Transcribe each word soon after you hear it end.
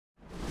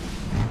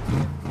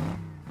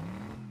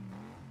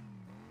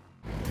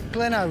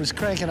Gleno was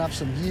cranking up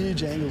some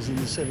huge angles in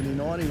the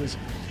 79. He was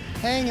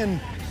hanging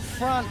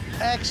front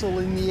axle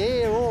in the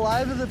air all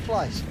over the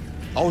place.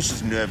 I was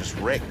just a nervous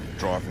wreck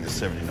driving the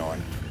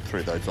 79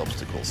 through those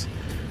obstacles.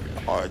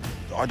 I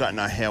don't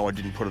know how I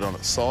didn't put it on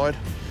its side,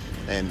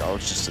 and I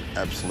was just an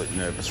absolute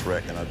nervous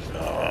wreck, and I just,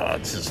 oh,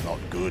 this is not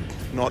good.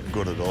 Not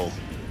good at all.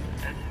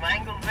 It's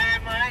mangled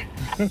there, mate.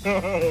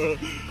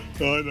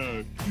 I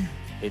know.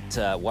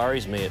 It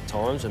worries me at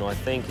times, and I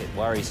think it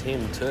worries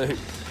him too.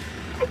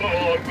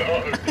 Oh,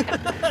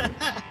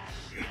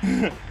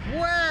 no.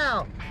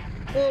 Wow!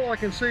 All I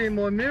can see in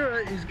my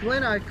mirror is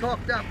Gleno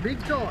cocked up big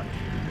time.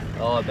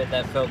 Oh, I bet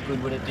that felt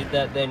good when it did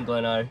that then,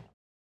 Gleno.